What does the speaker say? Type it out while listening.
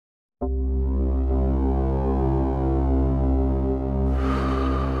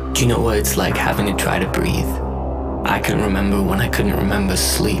Do you know what it's like having to try to breathe? I can remember when I couldn't remember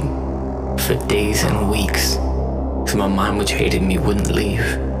sleep for days and weeks, so my mind which hated me wouldn't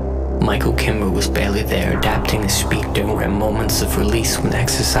leave. Michael Kimber was barely there, adapting to speak during rare moments of release when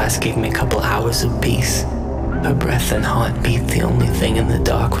exercise gave me a couple hours of peace. Her breath and heartbeat, the only thing in the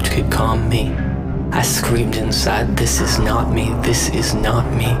dark which could calm me. I screamed inside, this is not me, this is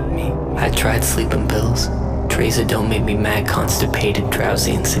not me. I tried sleeping pills. Trazodone made me mad, constipated,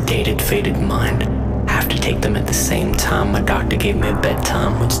 drowsy and sedated, faded mind. I have to take them at the same time. My doctor gave me a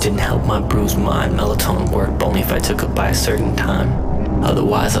bedtime, which didn't help my bruised mind. Melatonin worked only if I took it by a certain time.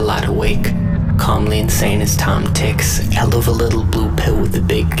 Otherwise I lied awake, calmly insane as time ticks. Hell of a little blue pill with a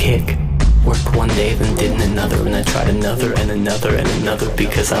big kick. Worked one day, then didn't another, and I tried another and another and another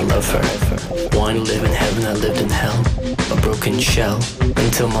because I love her. Wanted to live in heaven, I lived in hell, a broken shell,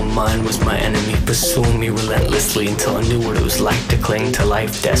 until my mind was my enemy, pursuing me relentlessly, until I knew what it was like to cling to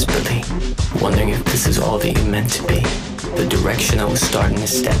life desperately, wondering if this is all that you're meant to be. The direction I was starting to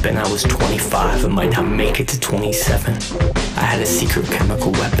step in, I was 25, I might not make it to 27. I had a secret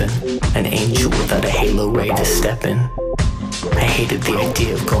chemical weapon, an angel without a halo ray to step in. I hated the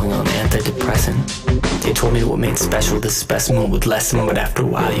idea of going on antidepressant. They told me what made special this specimen would lessen, but after a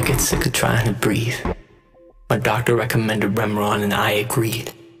while you get sick of trying to breathe. My doctor recommended Remeron and I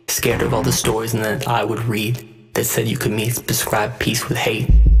agreed, scared of all the stories and that I would read that said you could meet prescribed peace with hate.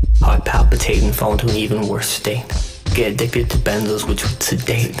 Heart palpitating, fall into an even worse state. Get addicted to benzos which would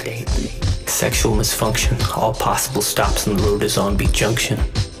sedate. Sexual misfunction, all possible stops on the road to Zombie Junction.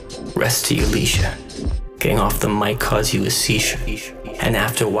 Rest to your leisure. Getting off the mic cause you a seizure, and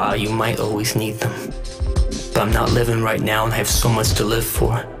after a while you might always need them. But I'm not living right now and I have so much to live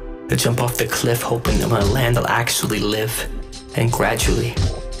for. I jump off the cliff hoping that when I land I'll actually live. And gradually,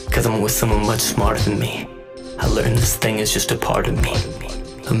 cause I'm with someone much smarter than me, I learned this thing is just a part of me.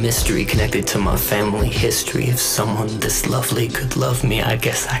 A mystery connected to my family history. If someone this lovely could love me, I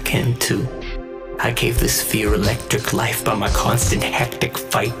guess I can too. I gave this fear electric life by my constant hectic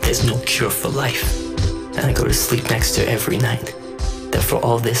fight. There's no cure for life. And I go to sleep next to her every night. That for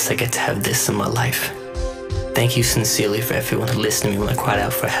all this, I get to have this in my life. Thank you sincerely for everyone who listened to me when I cried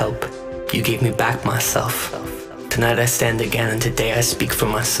out for help. You gave me back myself. Tonight I stand again and today I speak for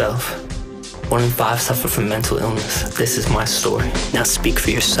myself. 1 in 5 suffer from mental illness. This is my story. Now speak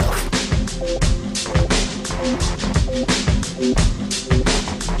for yourself.